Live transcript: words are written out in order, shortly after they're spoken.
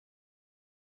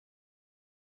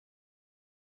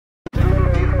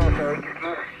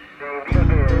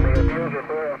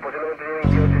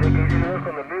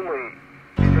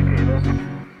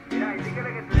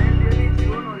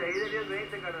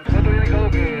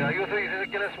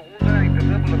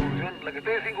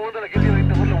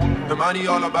The money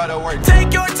all about the work.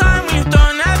 Take your time when you're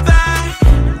throwing that back.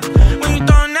 When you're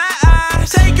throwing that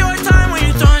ass. Take your time when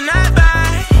you're throwing that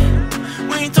back.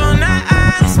 When you're throwing that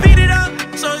ass. Speed it up,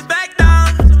 so it's back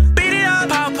down. Beat it up,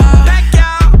 pop, pop. Back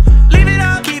out, leave it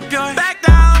up. Keep your back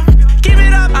down. Give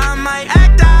it up, I might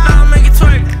act out. I'll make it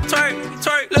twerk, twerk,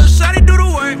 twerk. Little shawty do the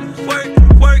work, work,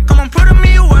 work. Come on, put on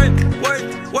me your work, work,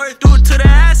 work. Do it to the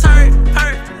ass hurt,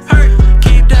 hurt, hurt.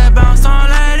 Keep that bounce on,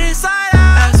 let it slide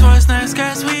out. Ask what's next,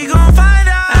 guess we gon' find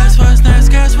out. Ask what's next,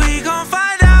 guess we gon'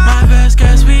 find out. My best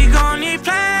guess we gon' need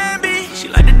plan B. She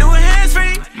like to do it hands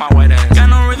free. My white ass. Got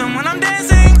no rhythm when I'm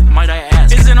dancing. Might I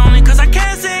ask? Is it only cause I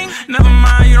can't sing? Never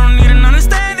mind, you don't need an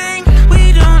understanding.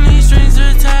 We don't need strings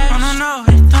attached. Oh no, no,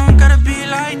 it don't gotta be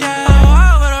like that.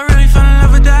 Oh, but I really fell in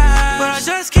love with that. But I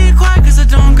just keep quiet cause I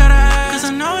don't gotta ask. Cause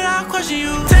I know that I'll question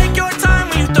you. Take your time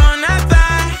when you're throwing that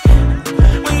back.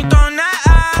 When you're throwing that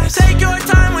ass. Take your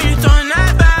time when you're throwing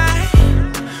that back.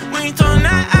 When you're throwing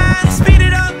that ass. Speed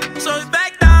it up, so it's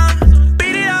back down.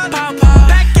 Beat it up, pop, pop.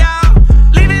 Back out,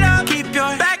 leave it up. Keep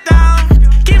your back down.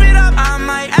 Give it up, I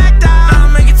might act out. I'll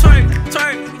make it twerk,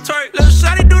 twerk, twerk. Little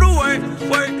shawty do the work,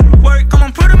 work, work. Come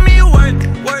on, put on me your work,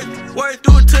 work, work.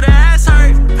 Do it to the ass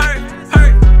hurt, hurt,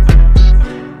 hurt.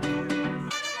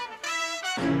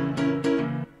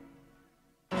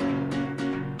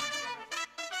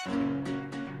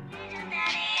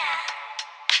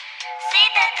 Si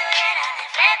te tuviera de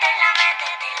frente en la mente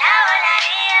te la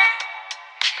volaría.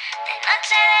 De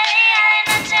noche de día, de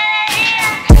noche de día.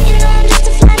 You know I'm just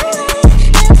a flight away.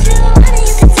 If you want it,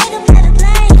 you can take a private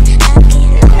plane. A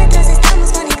kilómetros estamos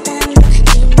conectando.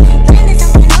 Si me prendes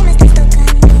aunque no me estés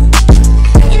tocando.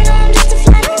 You know I'm just a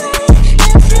flight away.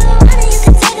 If you want it, you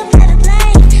can take a private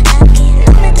plane. A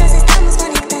kilómetros estamos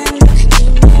conectando. Si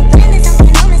me prendes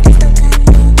aunque no me estés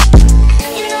tocando.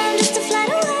 You know I'm just a flight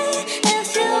away.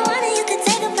 If you want it, you can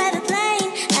take a private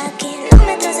plane. A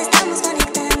kilómetros estamos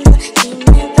conectando. Si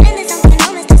me prendes aunque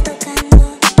no me estés tocando.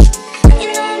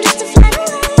 You know I'm just a flight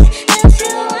away. If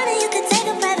you want it, you can take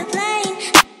a private plane.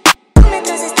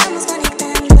 Kilómetros estamos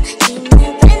conectando. Si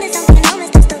me prendes aunque no me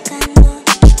estés tocando.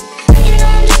 You know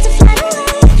I'm just a flight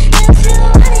away. If you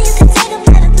want it, you can take a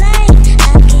private plane.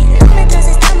 A kilómetros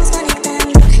estamos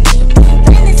conectando. Si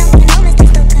me prendes aunque no me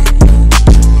estés tocando.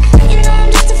 You know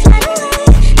I'm just a flight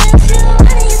away. If you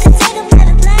want it, you can take a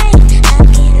private plane.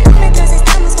 A kilómetros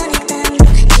estamos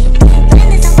conectando.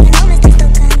 Si me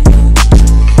prendes aunque no me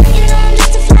estés tocando. You know I'm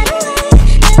just a flight away.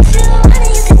 If you want it,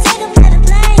 you can take a private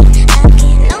plane. A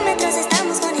kilómetros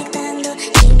estamos conectando.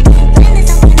 Si me prendes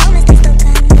aunque no me estés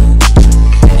tocando.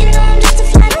 You know I'm just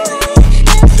a flight away.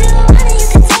 If you want it, you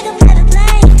can take a private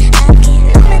plane. A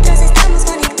kilómetros estamos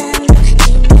conectando.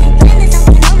 Si me prendes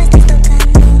aunque no me estés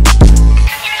tocando.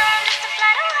 You know I'm just a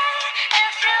flight away.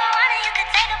 If you want it, you can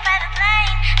take a private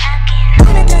plane. A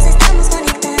kilómetros estamos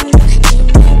conectando. Si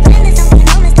me prendes aunque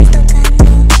no me estés tocando.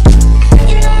 You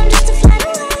know I'm just a flight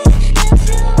away. If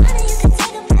you want it, you can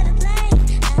take a private plane.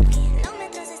 A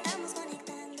kilómetros estamos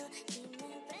conectando.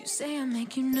 You say I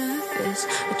make you nervous,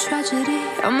 a tragedy,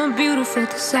 I'm a beautiful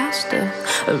disaster,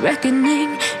 a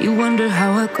reckoning. You wonder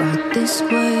how I got this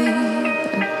way.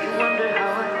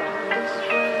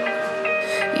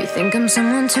 You think I'm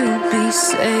someone to be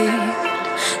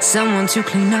saved, someone to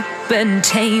clean up and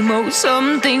tame. Oh,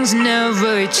 some things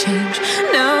never change,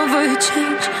 never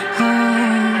change.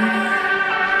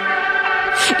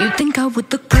 You think I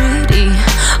would look pretty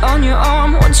on your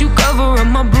arm once you cover up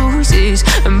my bruises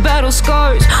and battle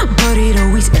scars, but it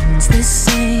always ends the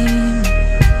same.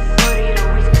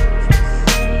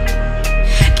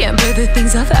 Can't bear the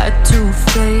things I've had to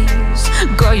face,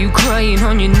 got you crying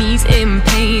on your knees in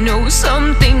pain. Oh,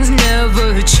 some things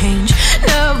never change,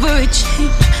 never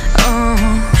change. Oh,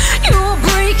 you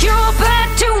break your back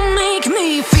to make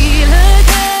me feel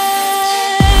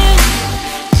again,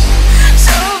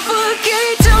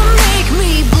 suffocate to make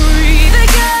me breathe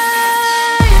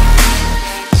again,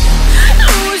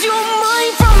 lose your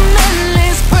mind from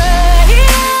endless pain.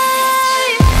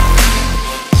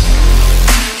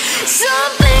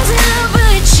 Some things never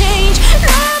change,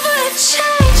 never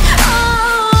change.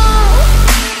 Oh,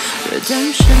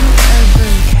 redemption never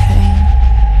came.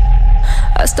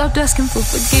 I stopped asking for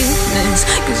forgiveness,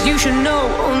 cause you should know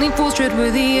only fools tread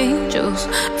where the angels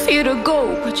fear to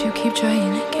go, but you keep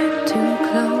trying to get too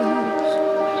close.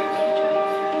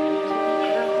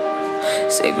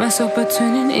 Save myself by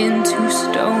turning into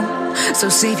stone, so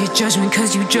save your judgment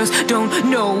cause you just don't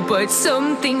know. But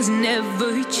some things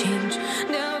never change,